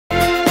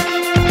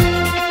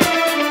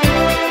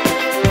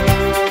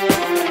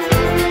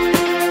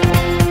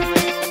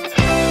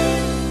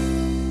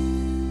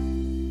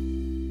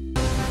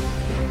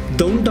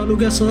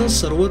तालुक्यासह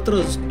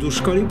सर्वत्रच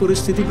दुष्काळी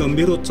परिस्थिती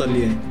गंभीर होत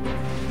चालली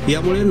आहे।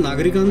 यामुळे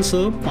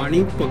नागरिकांसह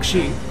पाणी पक्षी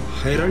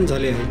हैराण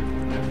झाले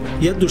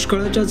आहेत। या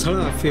दुष्काळाच्या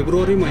झळा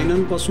फेब्रुवारी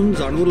महिन्यांपासून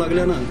जाणवू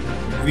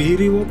लागल्यानं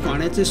विहिरी व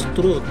पाण्याचे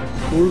स्रोत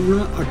पूर्ण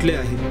आटले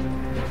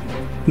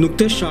आहेत।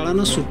 नुकतेच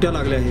शाळांना सुट्ट्या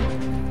लागल्या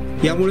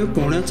आहेत। यामुळे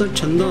पोहण्याचा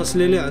छंद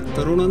असलेल्या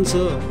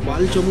तरुणांसह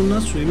बालचमूंना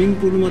स्विमिंग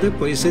पूलमध्ये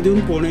पैसे देऊन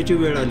पोहण्याची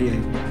वेळ आली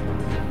आहे।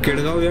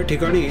 केडगाव या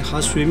ठिकाणी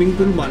हा स्विमिंग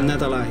पूल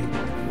बांधण्यात आला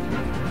आहे।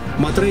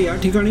 मात्र या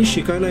ठिकाणी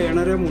शिकायला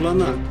येणाऱ्या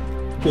मुलांना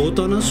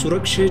पोहताना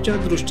सुरक्षेच्या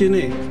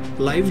दृष्टीने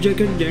लाईफ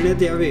जॅकेट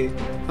देण्यात यावे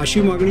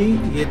अशी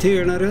मागणी येथे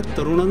येणाऱ्या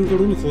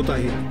तरुणांकडून होत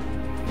आहे।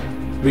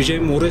 विजय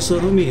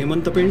मोरेसह मी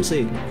हेमंत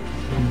पेंडसे,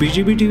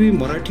 BGB TV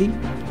मराठी,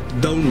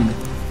 दौंड।